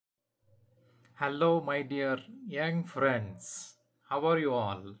Hello, my dear young friends. How are you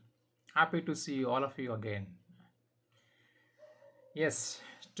all? Happy to see all of you again. Yes,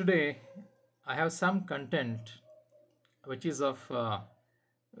 today I have some content which is of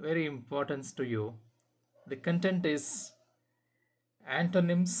very importance to you. The content is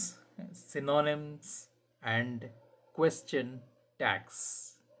antonyms, synonyms, and question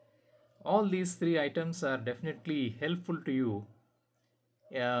tags. All these three items are definitely helpful to you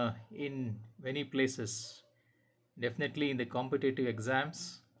in many places. Definitely in the competitive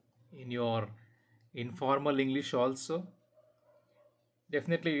exams, in your informal English also.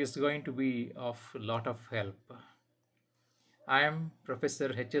 Definitely is going to be of a lot of help. I am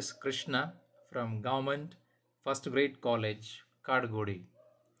Professor H.S. Krishna from Government First Grade College, Kadgodi.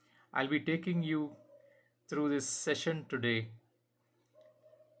 I'll be taking you through this session today.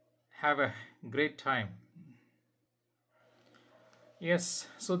 Have a great time. Yes,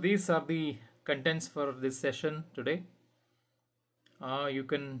 so these are the contents for this session today. You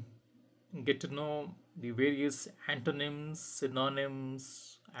can get to know the various antonyms,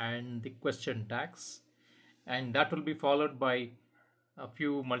 synonyms, and the question tags, and that will be followed by a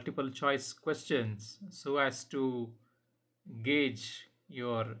few multiple choice questions so as to gauge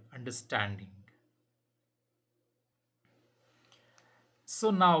your understanding.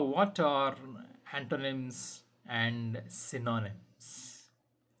 So, now what are antonyms and synonyms?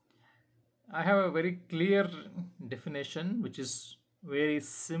 I have a very clear definition which is very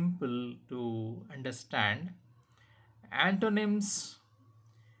simple to understand. Antonyms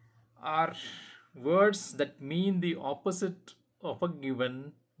are words that mean the opposite of a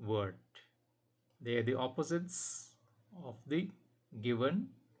given word. They are the opposites of the given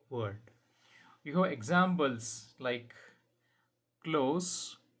word. You have examples like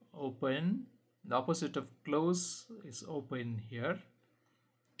close, open. The opposite of close is open here.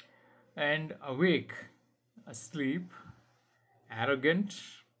 And awake, asleep. Arrogant,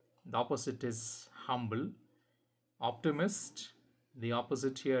 the opposite is humble. Optimist, the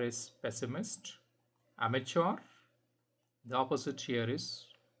opposite here is pessimist. Amateur, the opposite here is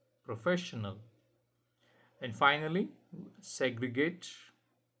professional. And finally, segregate,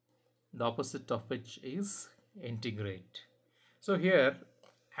 the opposite of which is integrate. So here,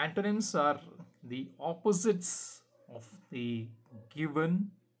 antonyms are the opposites of the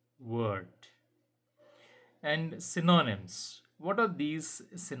given word. And synonyms. What are these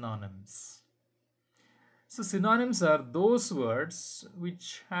synonyms? So, synonyms are those words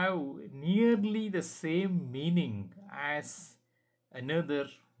which have nearly the same meaning as another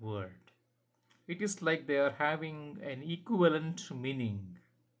word. It is like they are having an equivalent meaning,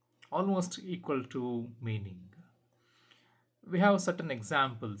 almost equal to meaning. We have certain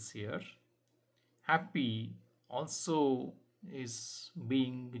examples here. Happy also is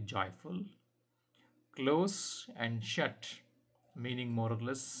being joyful. Close and shut, meaning more or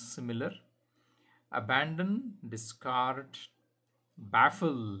less similar. Abandon, discard.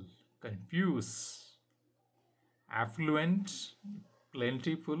 Baffle, confuse. Affluent,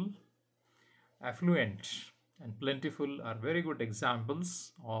 plentiful. Affluent and plentiful are very good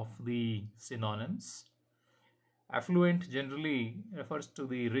examples of the synonyms. Affluent generally refers to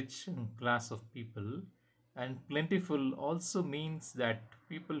the rich class of people, and plentiful also means that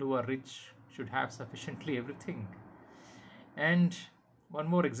people who are rich should have sufficiently everything. And one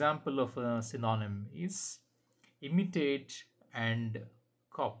more example of a synonym is imitate and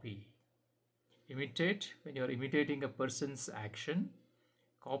copy. Imitate, when you're imitating a person's action.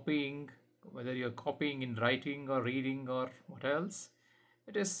 Copying, whether you're copying in writing or reading or what else,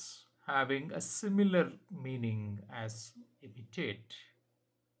 it is having a similar meaning as imitate.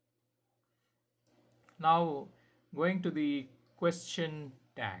 Now, going to the question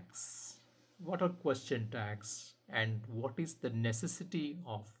tags. What are question tags and what is the necessity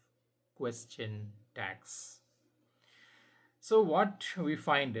of question tags? So, what we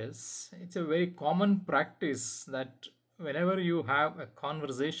find is it's a very common practice that whenever you have a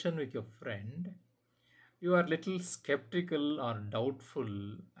conversation with your friend, you are little skeptical or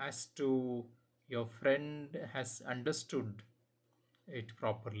doubtful as to your friend has understood it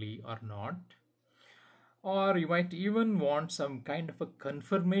properly or not, or you might even want some kind of a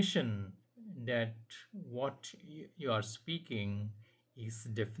confirmation that what you are speaking is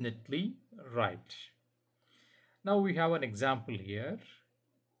definitely right. Now we have an example here.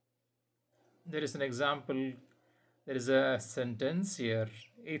 There is an example, there is a sentence here,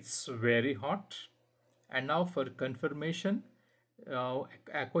 it's very hot. And now for confirmation,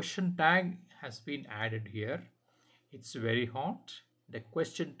 a question tag has been added here. It's very hot. The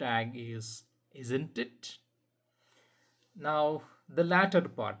question tag is, isn't it? Now the latter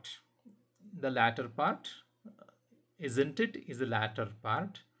part, the latter part, isn't it, is the latter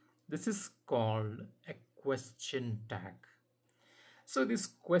part. This is called a question tag. So these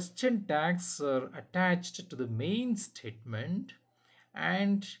question tags are attached to the main statement,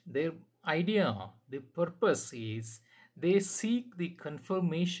 and their idea, the purpose is they seek the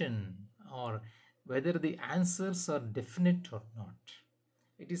confirmation or whether the answers are definite or not.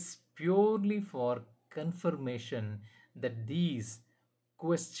 It is purely for confirmation that these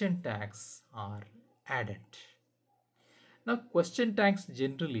question tags are added. Now, question tags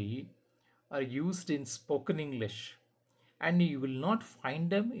generally are used in spoken English, and you will not find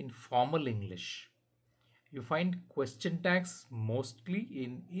them in formal English. You find question tags mostly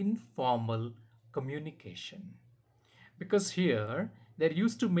in informal communication, because here they're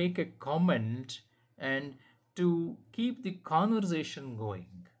used to make a comment and to keep the conversation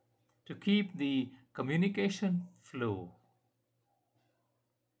going, to keep the communication flow.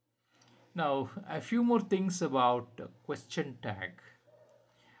 Now, a few more things about question tag.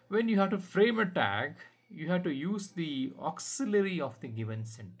 When you have to frame a tag, you have to use the auxiliary of the given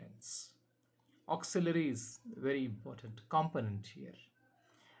sentence. Auxiliary is a very important component here.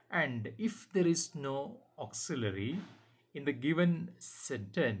 And if there is no auxiliary in the given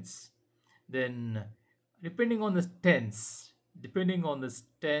sentence, then depending on the tense,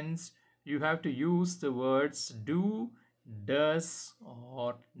 you have to use the words do, does,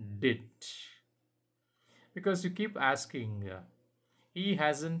 or did. Because you keep asking, he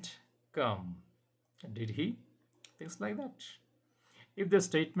hasn't come. Did he? Things like that. If the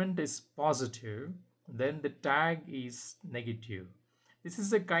statement is positive, then the tag is negative. This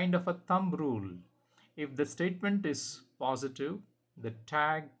is a kind of a thumb rule. If the statement is positive, the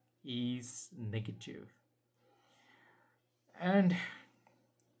tag is negative. And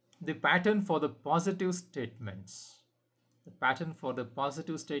the pattern for the positive statements,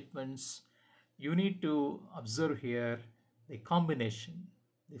 you need to observe here the combination,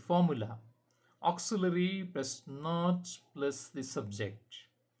 the formula. Auxiliary plus not plus the subject.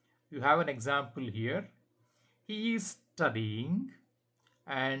 You have an example here. He is studying,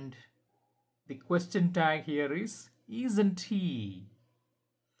 and the question tag here is isn't he?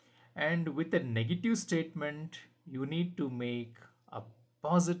 And with a negative statement, you need to make a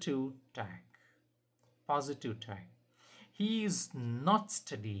positive tag. Positive tag. He is not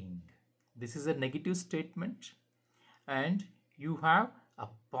studying. This is a negative statement, and you have a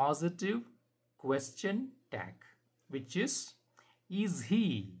positive question tag, which is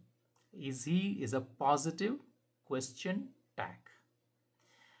he? Is he is a positive question tag.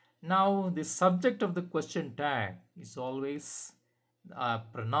 Now, the subject of the question tag is always a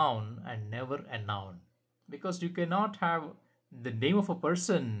pronoun and never a noun, because you cannot have the name of a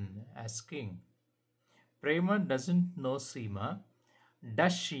person as king. Prema doesn't know Seema.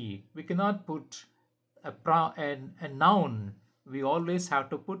 Does she? We cannot put a noun. We always have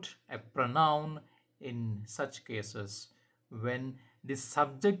to put a pronoun in such cases. When the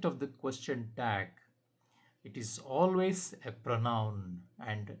subject of the question tag, it is always a pronoun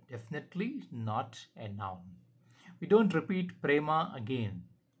and definitely not a noun. We don't repeat prema again.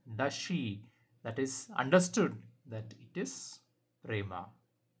 Does she? That is understood that it is prema.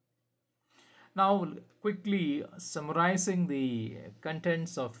 Now, quickly summarizing the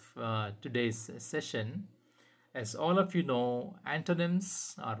contents of today's session. As all of you know,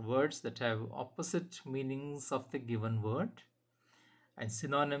 antonyms are words that have opposite meanings of the given word, and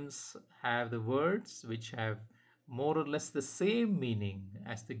synonyms have the words which have more or less the same meaning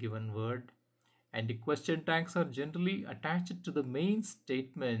as the given word. And the question tags are generally attached to the main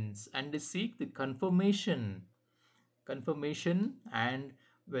statements, and they seek the confirmation and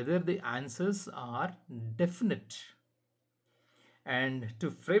whether the answers are definite. And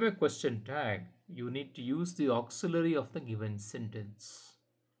to frame a question tag, you need to use the auxiliary of the given sentence.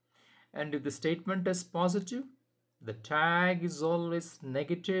 And if the statement is positive, the tag is always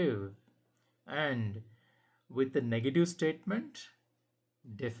negative. And with the negative statement,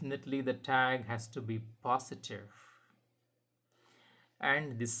 definitely the tag has to be positive.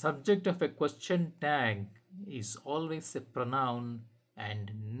 And the subject of a question tag is always a pronoun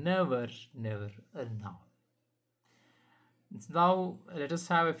and never a noun. Now let us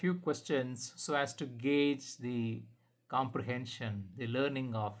have a few questions so as to gauge the comprehension, the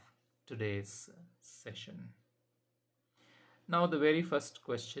learning of today's session. Now the very first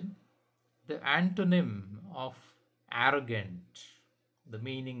question, the antonym of arrogant,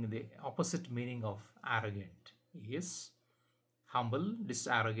 the opposite meaning of arrogant is humble,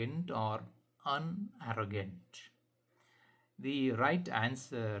 disarrogant, or unarrogant. The right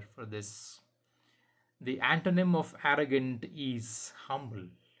answer for this, the antonym of arrogant is humble.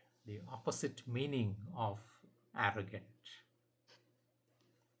 the opposite meaning of arrogant.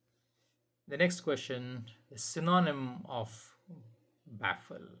 The next question is synonym of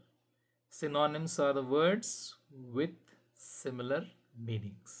baffle. Synonyms are the words with similar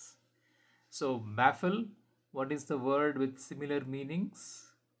meanings. So, baffle, what is the word with similar meanings?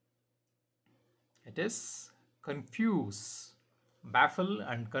 It is confuse. Baffle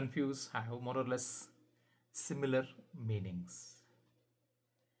and confuse have more or less similar meanings.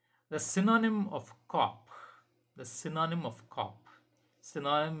 The synonym of cop. The synonym of cop.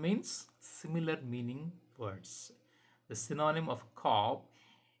 Synonym means similar meaning words. The synonym of cop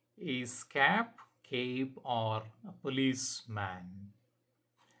is cap, cape, or a policeman.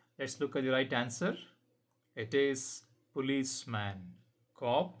 Let's look at the right answer. It is policeman.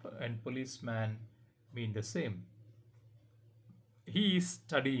 Cop and policeman mean the same. He is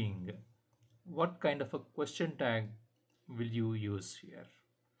studying. What kind of a question tag will you use here?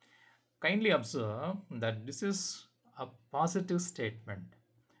 Kindly observe that this is a positive statement.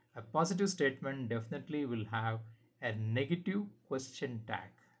 A positive statement definitely will have a negative question tag.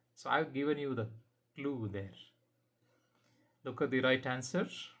 So I've given you the clue there. Look at the right answer.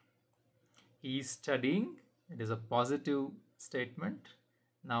 He is studying. It is a positive statement.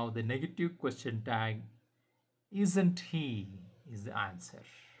 Now the negative question tag, isn't he, is the answer.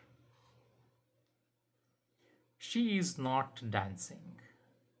 She is not dancing.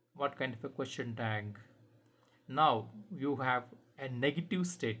 What kind of a question tag? Now you have a negative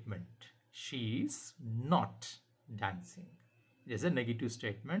statement. She is not dancing. It is a negative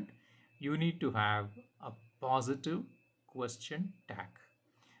statement. You need to have a positive question tag.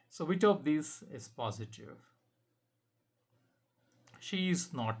 So which of these is positive? She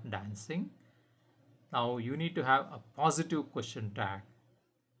is not dancing. Now you need to have a positive question tag.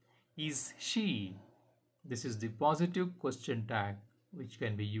 Is she? This is the positive question tag which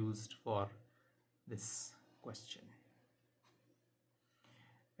can be used for this question.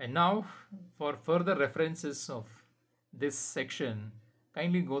 And now for further references of this section,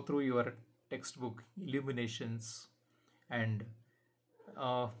 kindly go through your textbook Illuminations and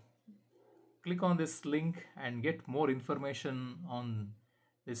click on this link and get more information on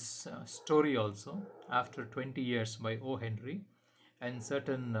this story also, After 20 Years by O. Henry, and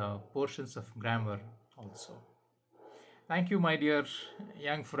certain portions of grammar also. Thank you, my dear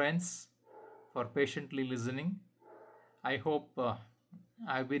young friends, for patiently listening. I hope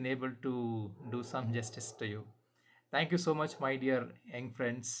I've been able to do some justice to you. Thank you so much, my dear young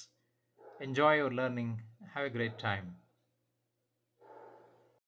friends. Enjoy your learning. Have a great time.